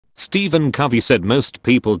Stephen Covey said most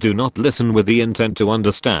people do not listen with the intent to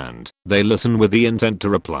understand, they listen with the intent to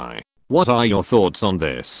reply. What are your thoughts on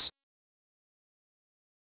this?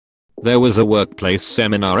 There was a workplace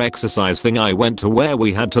seminar exercise thing I went to where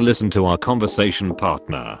we had to listen to our conversation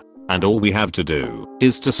partner. And all we have to do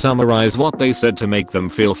is to summarize what they said to make them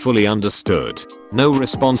feel fully understood. No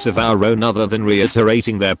response of our own other than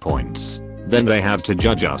reiterating their points. Then they have to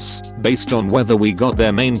judge us based on whether we got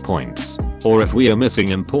their main points, or if we are missing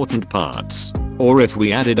important parts, or if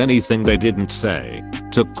we added anything they didn't say.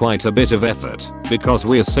 Took quite a bit of effort because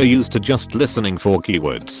we're so used to just listening for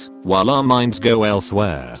keywords while our minds go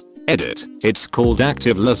elsewhere. Edit. It's called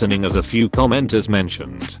active listening, as a few commenters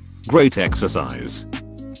mentioned. Great exercise.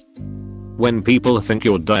 When people think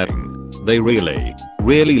you're dying, they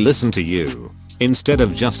really listen to you instead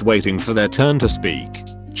of just waiting for their turn to speak.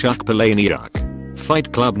 Chuck Palahniuk.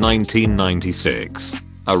 Fight Club 1996.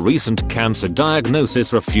 A recent cancer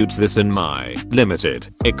diagnosis refutes this in my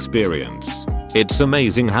limited experience. It's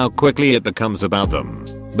amazing how quickly it becomes about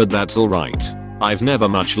them. But that's alright. I've never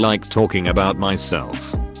much liked talking about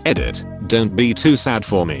myself. Edit. Don't be too sad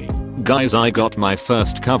for me. Guys, I got my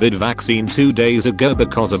first COVID vaccine 2 days ago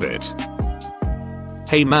because of it.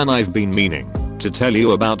 Hey man, I've been meaning to tell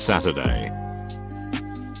you about Saturday.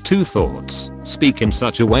 2 thoughts. Speak in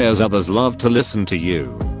such a way as others love to listen to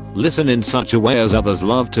you. Listen in such a way as others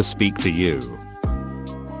love to speak to you.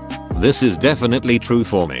 This is definitely true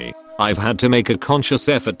for me. I've had to make a conscious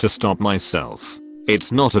effort to stop myself.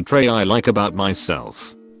 It's not a trait I like about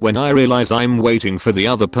myself. When I realize I'm waiting for the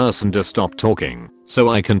other person to stop talking so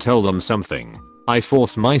I can tell them something, I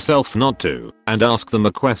force myself not to and ask them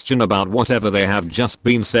a question about whatever they have just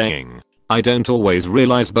been saying. I don't always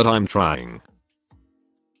realize, but I'm trying.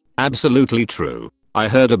 Absolutely true. I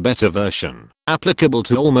heard a better version, applicable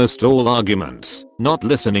to almost all arguments. Not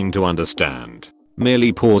listening to understand,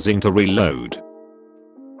 merely pausing to reload.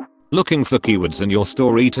 Looking for keywords in your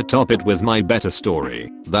story to top it with my better story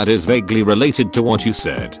that is vaguely related to what you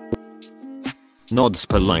said. Nods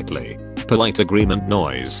politely. Polite agreement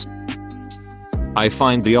noise. I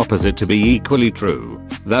find the opposite to be equally true,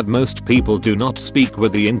 that most people do not speak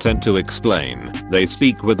with the intent to explain, they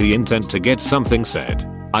speak with the intent to get something said.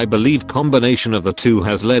 I believe combination of the two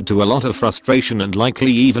has led to a lot of frustration and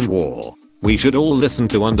likely even war. We should all listen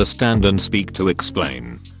to understand and speak to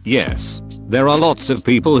explain. Yes, there are lots of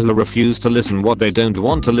people who refuse to listen what they don't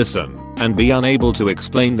want to listen and be unable to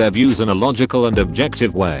explain their views in a logical and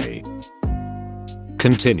objective way.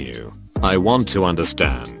 Continue. I want to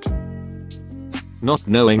understand. Not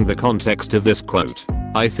knowing the context of this quote,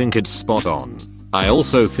 I think it's spot on. I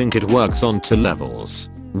also think it works on 2 levels.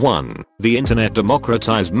 1. The internet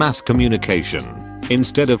democratized mass communication.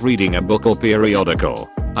 Instead of reading a book or periodical,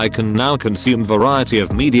 I can now consume variety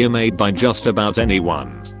of media made by just about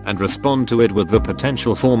anyone and respond to it with the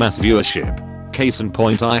potential for mass viewership. Case in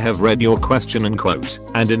point, I have read your question and quote,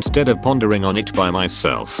 and instead of pondering on it by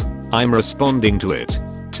myself, I'm responding to it.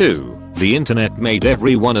 2. The internet made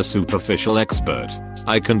everyone a superficial expert.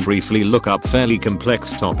 I can briefly look up fairly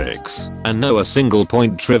complex topics and know a single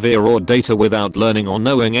point trivia or data without learning or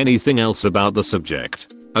knowing anything else about the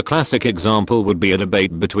subject. A classic example would be a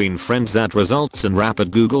debate between friends that results in rapid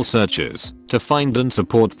Google searches to find and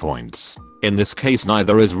support points. In this case,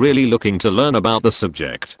 neither is really looking to learn about the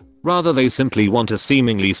subject. Rather, they simply want a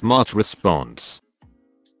seemingly smart response.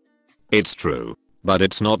 It's true, but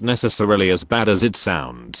it's not necessarily as bad as it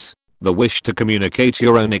sounds. The wish to communicate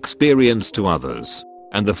your own experience to others,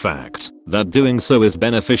 and the fact that doing so is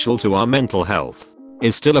beneficial to our mental health,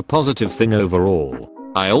 is still a positive thing overall.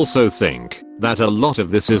 I also think that a lot of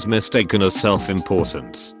this is mistaken as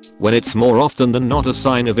self-importance, when it's more often than not a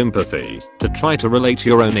sign of empathy to try to relate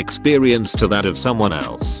your own experience to that of someone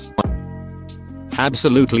else.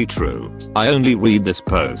 Absolutely true. I only read this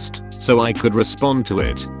post so I could respond to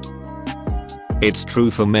it. It's true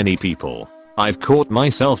for many people. I've caught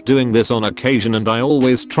myself doing this on occasion and I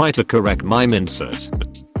always try to correct my mindset.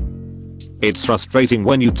 It's frustrating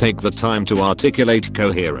when you take the time to articulate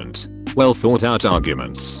coherent, well thought out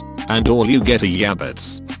arguments, and all you get are yeah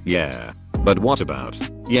buts. Yeah, but what about?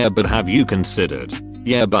 Yeah, but have you considered?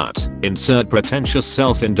 Yeah, but insert pretentious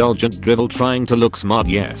self-indulgent drivel trying to look smart.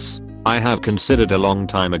 Yes, I have considered a long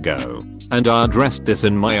time ago, and I addressed this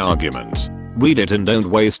in my argument. Read it and don't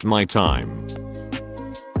waste my time.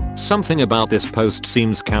 Something about this post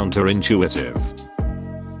seems counterintuitive.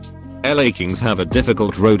 LA Kings have a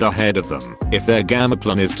difficult road ahead of them if their gamma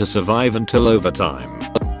plan is to survive until overtime.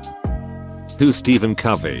 Who's Stephen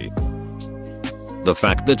Covey? The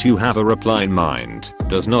fact that you have a reply in mind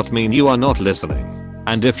does not mean you are not listening.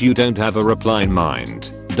 And if you don't have a reply in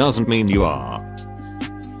mind, doesn't mean you are.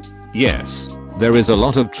 Yes, there is a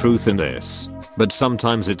lot of truth in this, but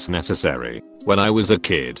sometimes it's necessary. When I was a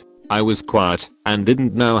kid, I was quiet and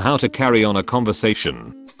didn't know how to carry on a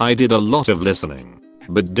conversation. I did a lot of listening,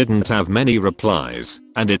 but didn't have many replies,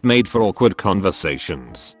 and it made for awkward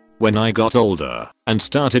conversations. When I got older and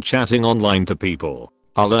started chatting online to people,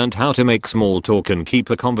 I learned how to make small talk and keep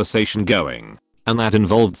a conversation going. And that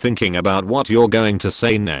involved thinking about what you're going to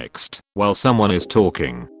say next while someone is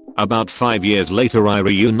talking. About 5 years later I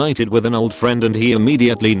reunited with an old friend and he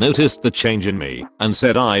immediately noticed the change in me and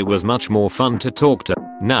said I was much more fun to talk to.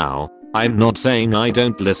 Now, I'm not saying I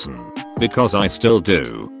don't listen, because I still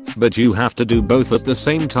do, but you have to do both at the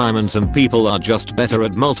same time and some people are just better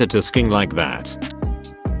at multitasking like that.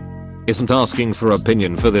 Isn't asking for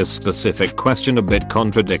opinion for this specific question a bit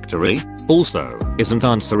contradictory? Also, isn't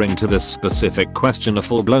answering to this specific question a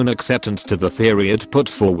full-blown acceptance to the theory it put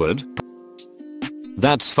forward?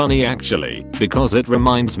 That's funny actually, because it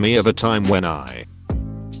reminds me of a time when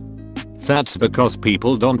That's because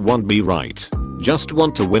people don't want to be right, just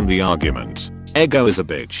want to win the argument. Ego is a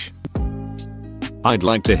bitch. I'd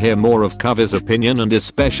like to hear more of Covey's opinion and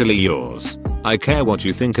especially yours. I care what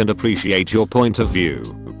you think and appreciate your point of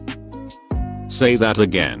view. Say that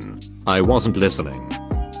again. I wasn't listening.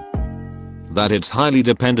 That it's highly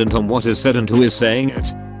dependent on what is said and who is saying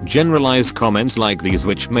it. Generalized comments like these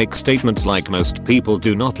which make statements like most people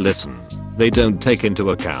do not listen. They don't take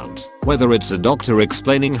into account whether it's a doctor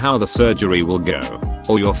explaining how the surgery will go,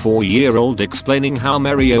 or your 4-year-old explaining how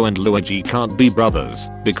Mario and Luigi can't be brothers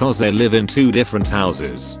because they live in 2 different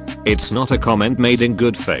houses. It's not a comment made in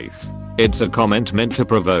good faith. It's a comment meant to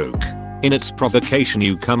provoke. In its provocation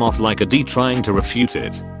you come off like a D trying to refute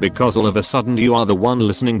it, because all of a sudden you are the one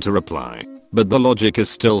listening to reply. But the logic is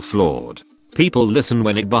still flawed. People listen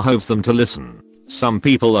when it behooves them to listen. Some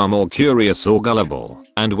people are more curious or gullible,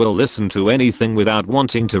 and will listen to anything without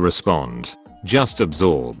wanting to respond. Just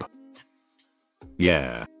absorb.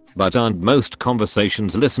 Yeah. But aren't most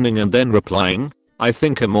conversations listening and then replying? I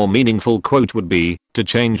think a more meaningful quote would be, to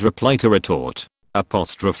change reply to retort.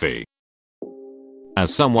 Apostrophe.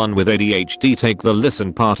 As someone with ADHD, take the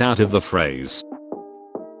listen part out of the phrase.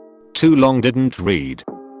 Too long didn't read.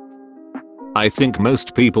 I think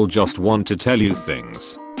most people just want to tell you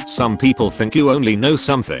things. Some people think you only know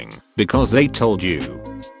something because they told you.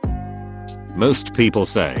 Most people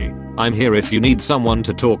say, I'm here if you need someone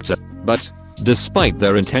to talk to, but, despite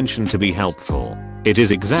their intention to be helpful, it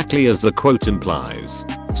is exactly as the quote implies.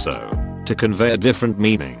 So, to convey a different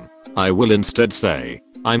meaning, I will instead say,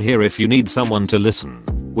 I'm here if you need someone to listen,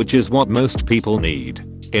 which is what most people need,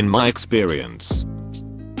 in my experience.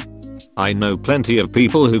 I know plenty of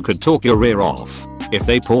people who could talk your ear off if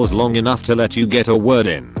they pause long enough to let you get a word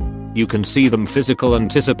in. You can see them physical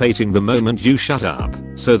anticipating the moment you shut up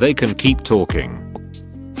so they can keep talking.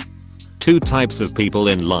 2 types of people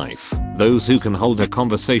in life, those who can hold a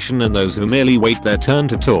conversation and those who merely wait their turn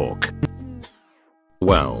to talk.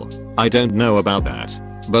 Well, I don't know about that,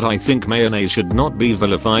 but I think mayonnaise should not be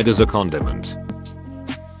vilified as a condiment.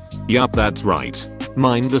 Yup, that's right.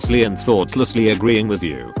 Mindlessly and thoughtlessly agreeing with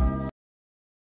you.